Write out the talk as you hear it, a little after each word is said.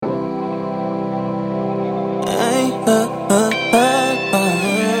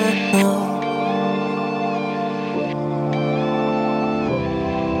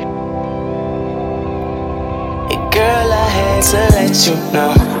you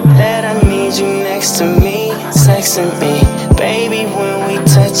know that I need you next to me, sexing me. Baby, when we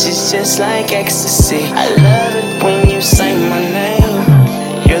touch, it's just like ecstasy. I love it when you say my name.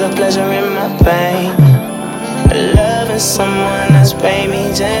 You're the pleasure in my pain. Loving someone else,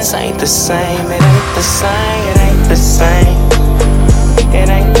 baby, just ain't the same. It ain't the same, it ain't the same. It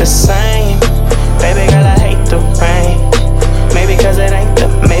ain't the same. Baby girl, I hate the rain. Maybe cause it ain't the,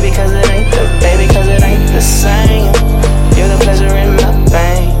 maybe cause it ain't the, baby cause it ain't the same. You're the pleasure in my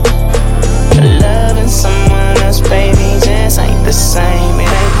pain. Loving someone else, baby, just ain't the same. It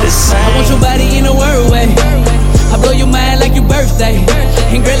ain't the same. I want your body in a word way. I blow your mind like your birthday.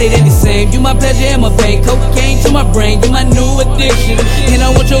 And girl, it ain't the same. You my pleasure and my pain. Cocaine to my brain, you my new addiction. And I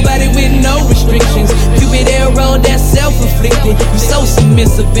want your body with no restrictions. Cupid arrow, that's self-inflicted. You so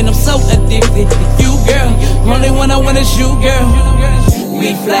submissive and I'm so addicted to you, girl. Only one I wanna shoot, girl.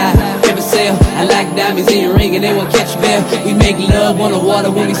 We fly, never sail. I like diamonds in your ring and they won't catch bail. We make love on the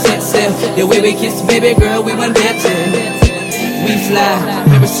water when we set sail. The way we kiss, baby girl, we went there too. We fly,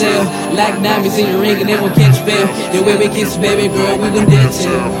 never sail. Like diamonds in your ring and they won't catch bail. The way we kiss, baby girl, we went there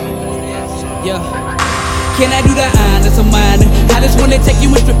too. Yeah. Can I do the honors of mine? I just wanna take you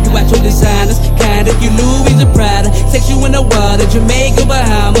and strip you out your designers. Kinda, you Louis and Prada. Take you in the water, Jamaica,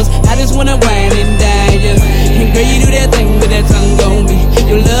 Bahamas. I just wanna wine and dine ya. And girl, you do that thing with that tongue on me.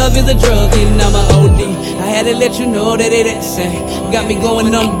 Your love is a drug and I'm a OD. I had to let you know that it ain't same. Got me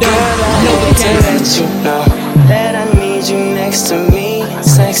going, I'm done. I need to let you know that I need you next to me,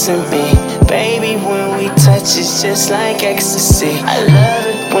 sexing me. Baby, when we touch, it's just like ecstasy. I love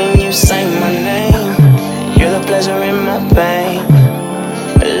it when you say my name. You're the pleasure in my pain.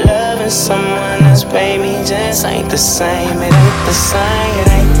 Loving someone else, baby, just ain't the same. It ain't the same, it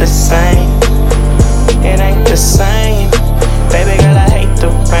ain't the same. It ain't the same. Baby girl, I hate the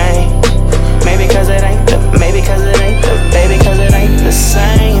rain. Maybe cause it ain't the, maybe cause it ain't the, baby cause it ain't the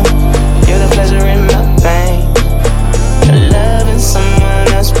same. You're the pleasure in my pain. Loving someone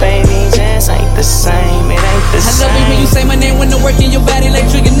else, baby, just ain't the same. It ain't the same. I love it when you say my name when I'm working your body like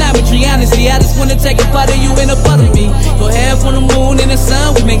trigonometry. Honestly, I just wanna take a part of you and a part of me. Go half on the moon and the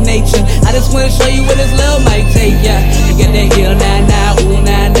sun, we make nature. I just wanna show you what this love might take, yeah. You get that ill, nah, nah, ooh,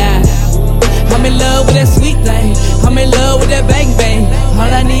 nah, nah. I'm in love with that sweet thing. I'm in love with that bang bang. All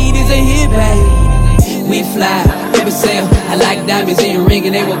I need is a hit, babe. We fly, never sail. I like diamonds in your ring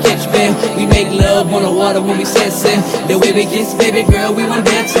and they won't catch bail. We make love on the water when we set sail. The way we kiss, baby girl, we won't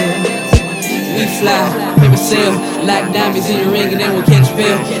dance it. We fly, never sail. Like diamonds in your ring and they won't catch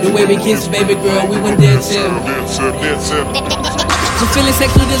bail. The way we kiss, baby girl, we won't dance it. So feeling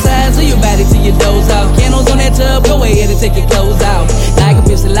sexual desires of your body till your doze out. Candles on that tub, go ahead and take your clothes out.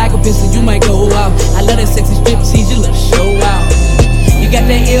 Like a pistol, you might go out. I love that sexy strip, tease you, let's show out. You got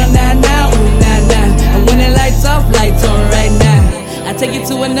that ill, nah, nah, ooh, nah, nah. And when the lights off, lights on right now. I take you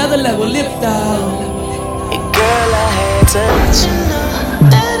to another level, lift off. Girl, I had to let you know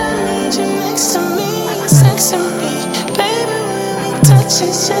that I need you next to me, sexing me. Baby, when we touch,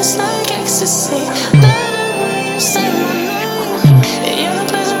 it's just like ecstasy. Love it when you say my name. You're the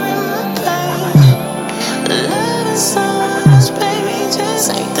pleasure in my pain. Loving someone else, baby, just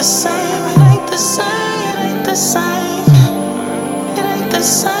ain't the same.